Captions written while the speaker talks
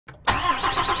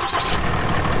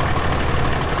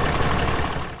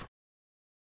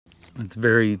It's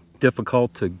very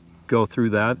difficult to go through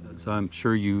that, as I'm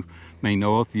sure you may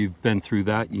know. If you've been through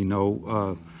that, you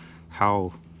know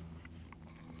how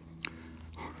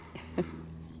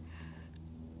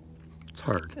it's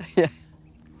hard. Yeah.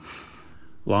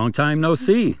 Long time no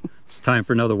see. It's time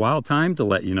for another Wild Time to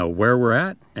let you know where we're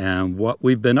at and what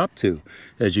we've been up to.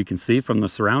 As you can see from the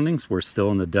surroundings, we're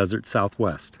still in the desert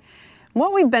Southwest.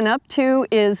 What we've been up to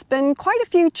is been quite a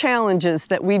few challenges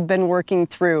that we've been working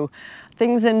through.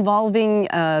 Things involving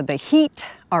the heat,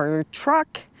 our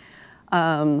truck,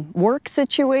 work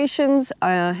situations,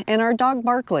 and our dog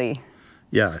Barkley.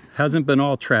 Yeah, it hasn't been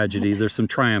all tragedy. There's some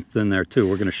triumph in there too.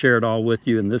 We're going to share it all with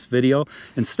you in this video,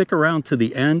 and stick around to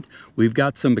the end. We've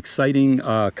got some exciting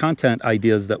content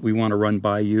ideas that we want to run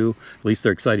by you. At least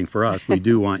they're exciting for us. We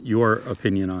do want your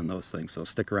opinion on those things, so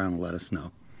stick around and let us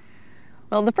know.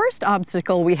 Well, the first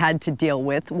obstacle we had to deal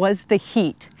with was the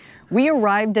heat. We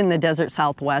arrived in the desert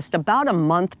Southwest about a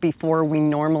month before we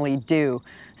normally do.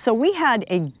 So we had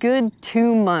a good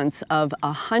 2 months of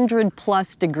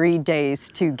 100+ degree days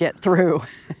to get through.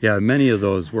 Yeah, many of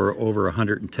those were over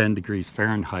 110 degrees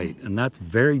Fahrenheit, and that's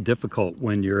very difficult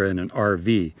when you're in an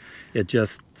RV. It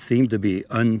just seemed to be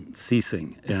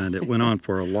unceasing, and it went on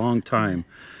for a long time.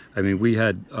 I mean, we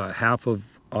had half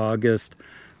of August,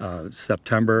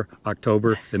 September,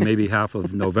 October, and maybe half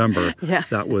of November. Yeah.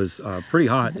 That was pretty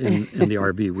hot in the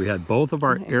RV. We had both of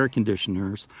our air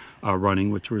conditioners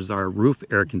running, which was our roof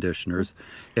air conditioners,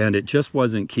 and it just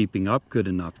wasn't keeping up good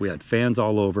enough. We had fans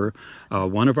all over.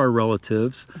 One of our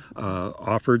relatives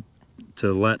offered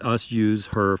to let us use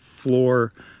her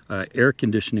floor air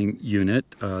conditioning unit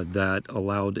that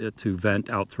allowed it to vent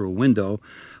out through a window.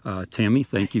 Tammy,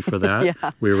 thank you for that.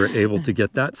 Yeah. We were able to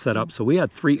get that set up. So we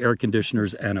had 3 air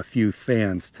conditioners and a few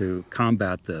fans to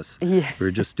combat this. Yeah. We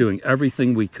were just doing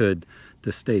everything we could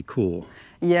to stay cool.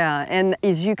 Yeah, and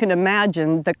as you can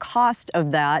imagine, the cost of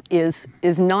that is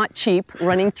not cheap,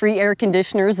 running 3 air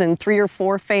conditioners and 3 or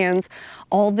 4 fans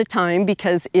all the time,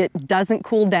 because it doesn't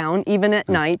cool down. Even at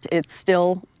night, it's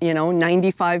still, you know,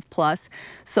 95+.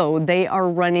 So they are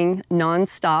running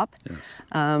nonstop. Yes.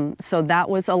 So that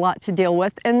was a lot to deal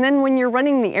with. And then when you're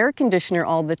running the air conditioner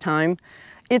all the time,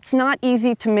 it's not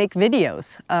easy to make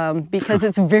videos because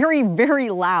it's very,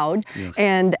 very loud. Yes.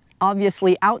 And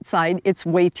obviously outside it's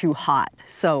way too hot.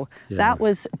 So yeah. That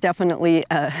was definitely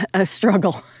a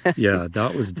struggle. Yeah,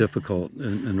 that was difficult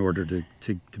in order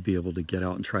to be able to get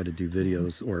out and try to do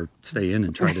videos, or stay in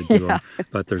and try to do them.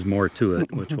 But there's more to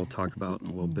it, which we'll talk about in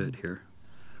a little bit here.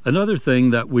 Another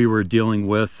thing that we were dealing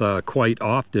with quite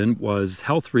often was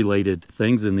health-related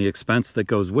things and the expense that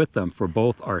goes with them for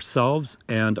both ourselves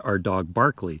and our dog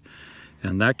Barkley.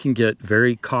 And that can get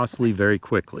very costly very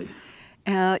quickly.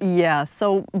 Yeah,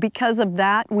 so because of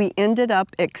that, we ended up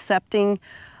accepting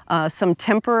some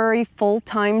temporary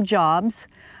full-time jobs.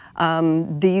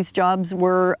 These jobs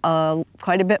were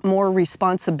quite a bit more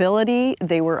responsibility.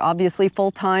 They were obviously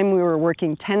full-time. We were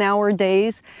working 10-hour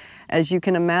days. As you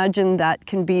can imagine, that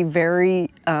can be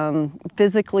very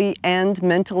physically and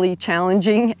mentally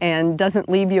challenging, and doesn't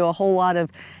leave you a whole lot of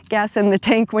gas in the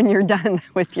tank when you're done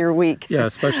with your week. Yeah,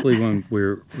 especially when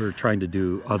we're trying to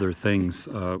do other things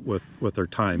with our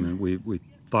time, and we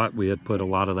thought we had put a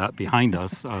lot of that behind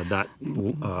us, that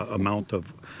amount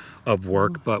of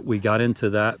work, but we got into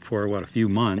that for a few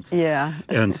months. Yeah.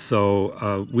 And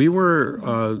so we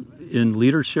were in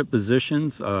leadership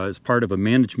positions as part of a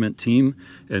management team,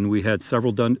 and we had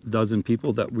several dozen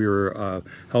people that we were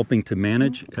helping to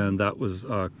manage, and that was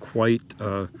quite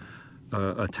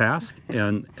a task,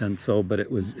 and so, but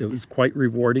it was quite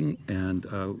rewarding, and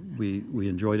we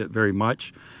enjoyed it very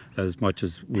much as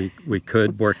we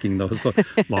could, working those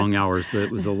long hours.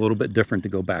 It was a little bit different to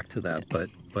go back to that, but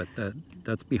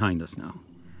that's behind us now.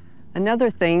 Another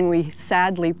thing we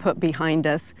sadly put behind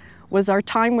us was our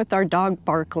time with our dog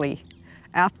Barkley.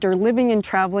 After living and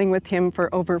traveling with him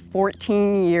for over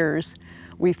 14 years,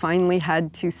 we finally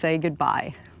had to say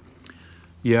goodbye.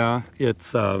 Yeah,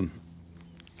 it's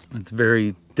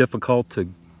very difficult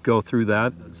to go through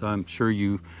that. As I'm sure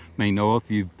you may know,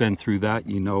 if you've been through that,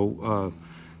 you know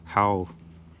how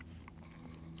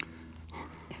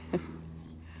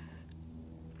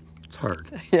it's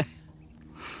hard. Yeah.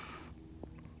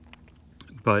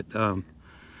 But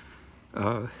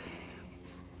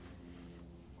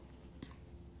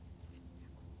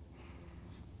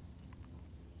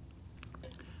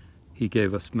he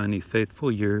gave us many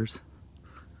faithful years.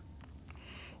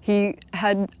 He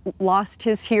had lost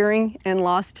his hearing and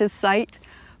lost his sight,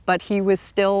 but he was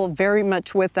still very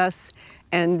much with us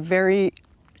and very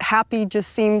happy,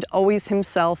 just seemed always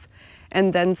himself.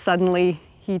 And then suddenly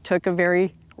he took a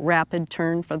very rapid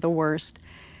turn for the worst.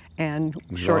 and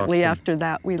shortly after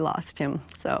that we lost him.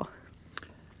 So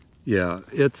yeah,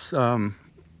 it's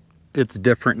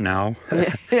different now.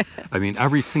 I mean,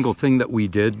 every single thing that we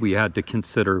did, we had to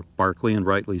consider Barkley, and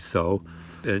rightly so.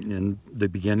 In the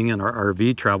beginning in our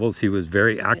RV travels, he was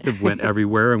very active, went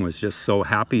everywhere, and was just so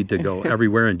happy to go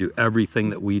everywhere and do everything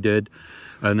that we did.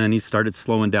 And then he started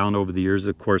slowing down over the years.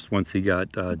 Of course, once he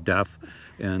got deaf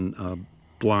and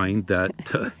blind, that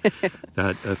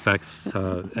that affects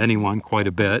anyone quite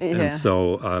a bit. And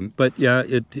so, but yeah,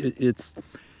 it's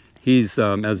he's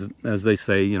as they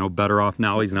say, you know, better off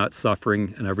now. He's not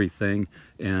suffering and everything,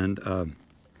 and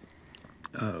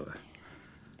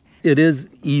it is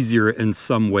easier in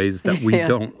some ways that we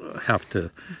don't have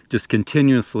to just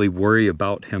continuously worry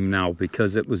about him now,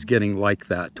 because it was getting like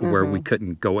that to where we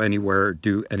couldn't go anywhere or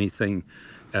do anything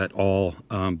at all,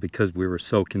 because we were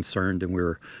so concerned, and we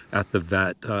were at the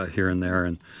vet here and there,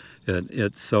 and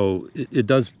it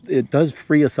does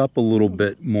free us up a little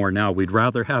bit more now. We'd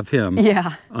rather have him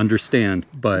understand,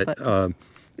 but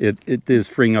it is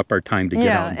freeing up our time to get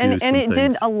out and do some things. And it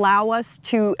did allow us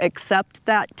to accept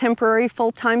that temporary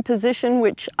full-time position,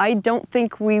 which I don't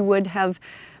think we would have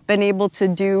been able to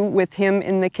do with him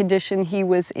in the condition he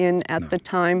was in at the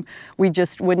time. We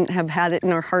just wouldn't have had it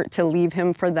in our heart to leave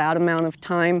him for that amount of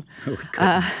time.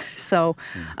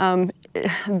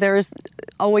 There's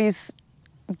always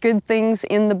good things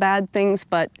in the bad things,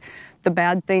 but the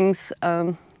bad things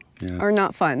are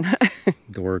not fun.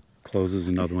 Door closes,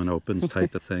 another one opens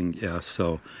type of thing. Yeah,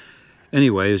 so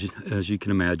anyway, as you can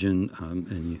imagine,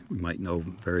 and you might know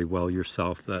very well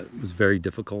yourself, that it was a very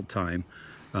difficult time,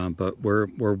 but we're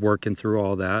working through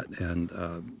all that, and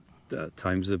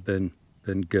times have been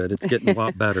good. It's getting a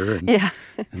lot better, and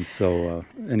and so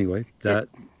anyway, that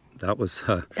was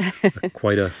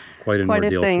quite an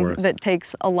ordeal for us. That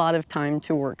takes a lot of time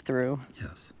to work through.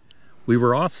 Yes. We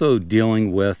were also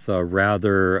dealing with a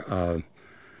rather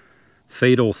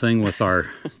fatal thing with our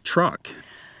truck,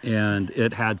 and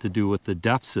it had to do with the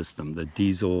DEF system, the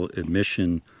diesel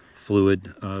emission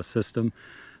fluid system.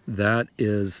 That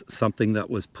is something that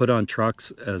was put on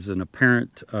trucks as an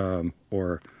apparent,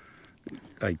 or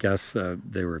I guess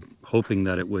they were hoping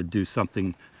that it would do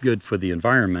something good for the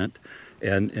environment,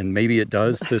 and maybe it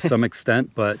does to some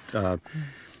extent, but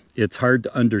it's hard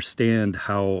to understand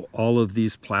how all of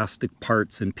these plastic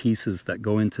parts and pieces that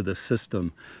go into the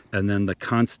system, and then the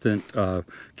constant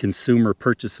consumer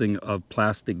purchasing of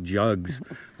plastic jugs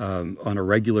on a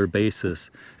regular basis,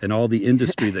 and all the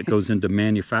industry that goes into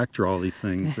manufacture all these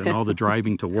things, and all the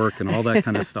driving to work and all that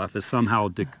kind of stuff is somehow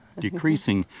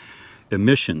decreasing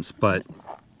emissions. But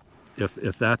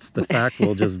if that's the fact,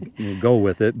 we'll go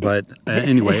with it. But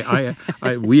anyway,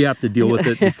 we have to deal with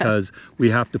it, because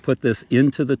we have to put this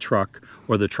into the truck,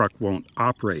 or the truck won't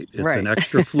operate. It's an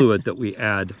extra fluid that we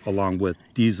add along with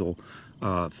diesel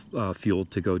fuel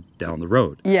to go down the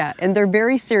road. Yeah, and they're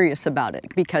very serious about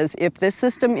it, because if this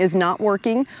system is not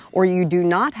working, or you do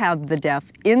not have the DEF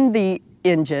in the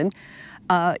engine,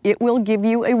 it will give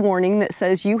you a warning that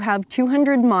says you have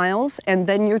 200 miles, and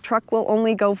then your truck will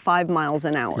only go 5 miles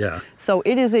an hour. Yeah. So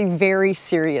it is a very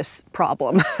serious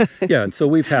problem. Yeah, and so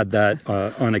we've had that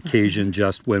on occasion.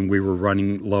 Just when we were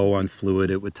running low on fluid,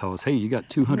 it would tell us, hey, you got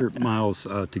 200 miles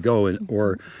to go,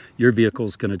 or your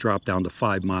vehicle's going to drop down to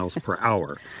 5 miles per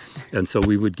hour. And so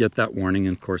we would get that warning,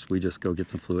 and of course we just go get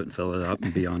some fluid and fill it up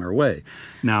and be on our way.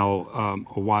 Now,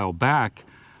 a while back,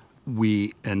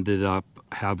 we ended up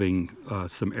having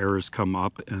some errors come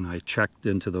up, and I checked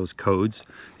into those codes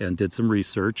and did some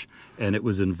research, and it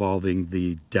was involving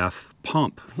the DEF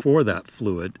pump for that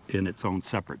fluid in its own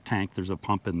separate tank. There's a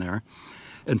pump in there,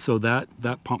 and so that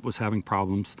pump was having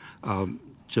problems.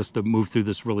 Just to move through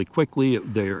this really quickly,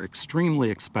 they're extremely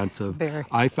expensive. Very.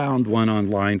 I found one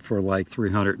online for like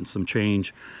 300 and some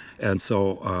change, and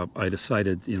so I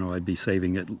decided, you know, I'd be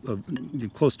saving it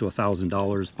close to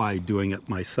 $1,000 by doing it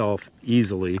myself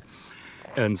easily.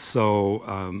 And so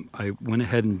I went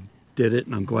ahead and did it,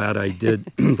 and I'm glad I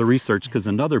did the research, because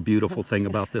another beautiful thing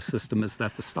about this system is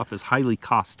that the stuff is highly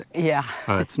caustic. Yeah.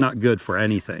 It's not good for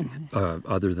anything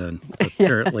other than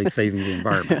apparently saving the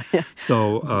environment.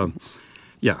 So,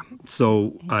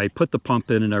 so I put the pump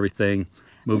in and everything.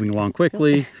 Moving along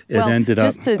quickly, it ended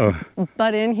up... Just to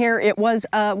butt in here, it was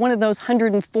one of those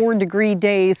 104-degree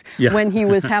days when he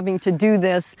was having to do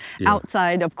this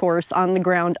outside, of course, on the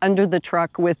ground, under the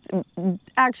truck, with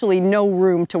actually no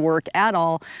room to work at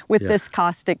all with this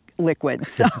caustic liquid.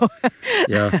 So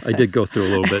yeah, I did go through a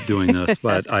little bit doing this,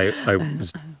 but I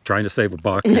was trying to save a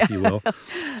buck, if you will.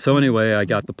 So anyway, I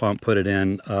got the pump, put it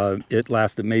in. It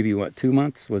lasted maybe, what, 2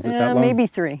 months? Was it that long? Maybe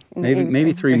 3.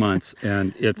 Maybe 3 months,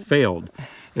 and it failed.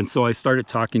 And so I started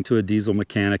talking to a diesel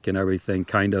mechanic and everything,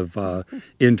 kind of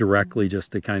indirectly,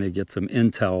 just to kind of get some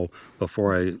intel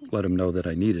before I let him know that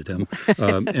I needed him.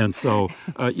 And so,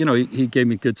 you know, he gave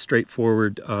me good,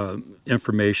 straightforward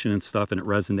information and stuff, and it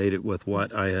resonated with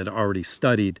what I had already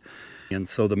studied. And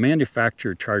so the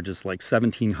manufacturer charges like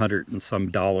 $1,700 and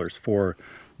some for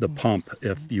the pump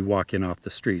if you walk in off the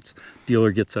streets.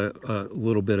 Dealer gets a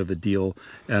little bit of a deal,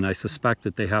 and I suspect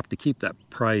that they have to keep that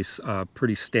price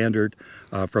pretty standard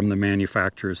from the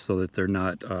manufacturers so that they're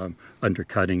not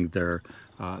undercutting their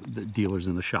the dealers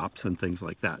in the shops and things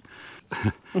like that.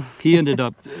 He ended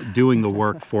up doing the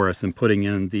work for us and putting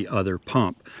in the other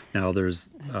pump. Now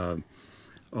there's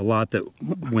a lot that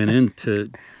went into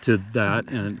that,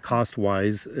 and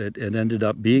cost-wise, it ended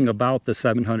up being about the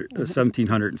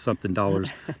 $1,700 and something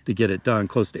to get it done,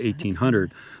 close to $1,800.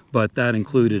 But that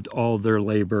included all their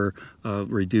labor,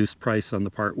 reduced price on the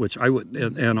part, which I would,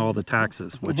 and all the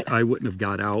taxes, which I wouldn't have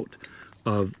got out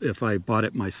of if I bought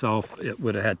it myself. It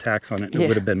would have had tax on it. And It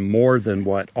would have been more than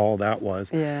what all that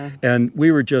was. Yeah. And we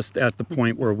were just at the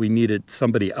point where we needed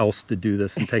somebody else to do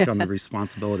this and take on the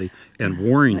responsibility and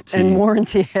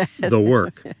warranty the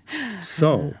work.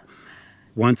 So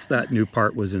once that new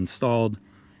part was installed,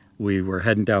 we were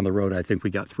heading down the road. I think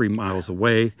we got 3 miles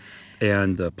away,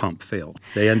 and the pump failed.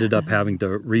 They ended up having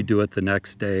to redo it the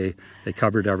next day. They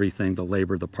covered everything, the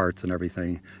labor, the parts and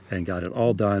everything, and got it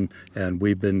all done. And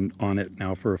we've been on it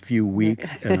now for a few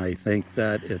weeks, and I think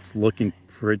that it's looking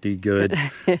pretty good,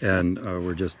 and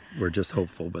we're just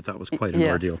hopeful, but that was quite an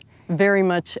ordeal. Very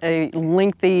much a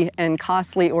lengthy and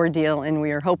costly ordeal, and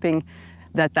we are hoping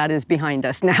that is behind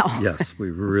us now. Yes, we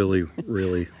really,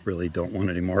 really, really don't want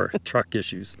any more truck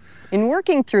issues. In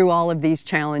working through all of these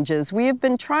challenges, we have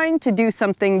been trying to do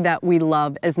something that we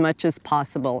love as much as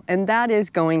possible, and that is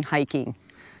going hiking.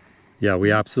 Yeah,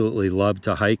 we absolutely love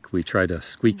to hike. We try to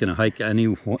squeak in a hike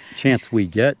any chance we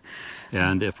get,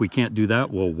 and if we can't do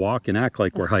that, we'll walk and act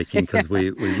like we're hiking, because we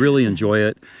really enjoy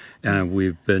it, and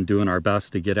we've been doing our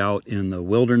best to get out in the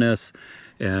wilderness.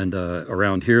 And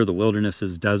around here, the wilderness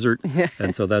is desert,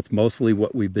 and so that's mostly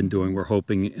what we've been doing. We're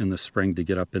hoping in the spring to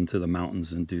get up into the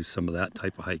mountains and do some of that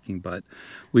type of hiking. But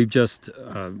we've just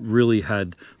really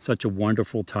had such a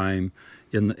wonderful time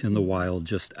in the wild,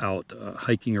 just out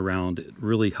hiking around. It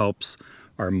really helps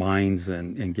our minds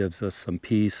and gives us some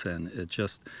peace, and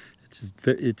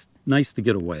it's nice to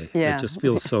get away. Yeah. It just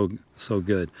feels so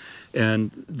good. And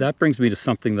that brings me to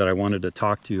something that I wanted to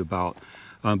talk to you about.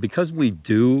 Because we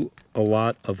do a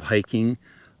lot of hiking,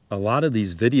 a lot of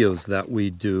these videos that we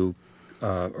do,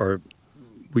 or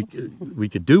we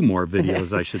could do more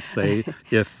videos, I should say,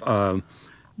 if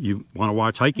you want to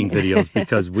watch hiking videos,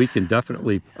 because we can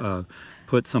definitely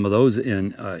put some of those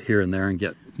in here and there and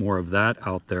get more of that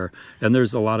out there. And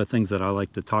there's a lot of things that I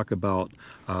like to talk about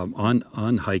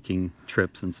on hiking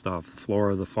trips and stuff.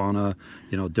 Flora, the fauna,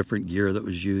 you know, different gear that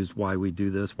was used, why we do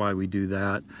this, why we do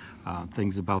that,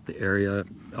 things about the area,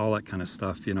 all that kind of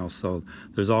stuff, you know. So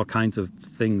there's all kinds of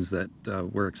things that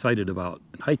we're excited about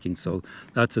hiking. So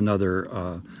that's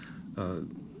another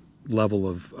level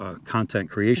of content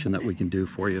creation that we can do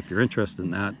for you. If you're interested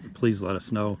in that, please let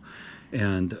us know.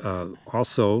 And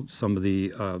also some of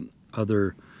the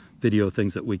other video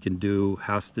things that we can do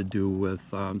has to do with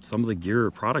some of the gear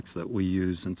or products that we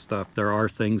use and stuff. There are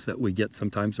things that we get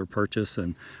sometimes or purchase,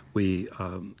 and we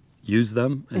use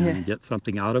them and get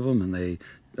something out of them, and they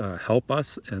help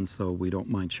us, and so we don't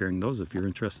mind sharing those. If you're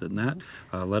interested in that,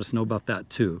 let us know about that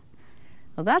too.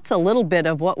 Well, that's a little bit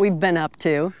of what we've been up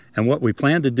to. And what we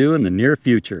plan to do in the near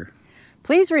future.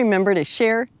 Please remember to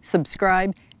share,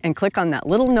 subscribe, and click on that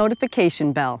little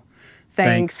notification bell.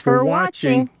 Thanks for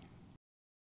watching.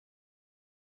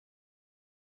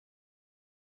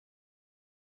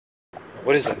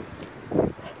 What is it?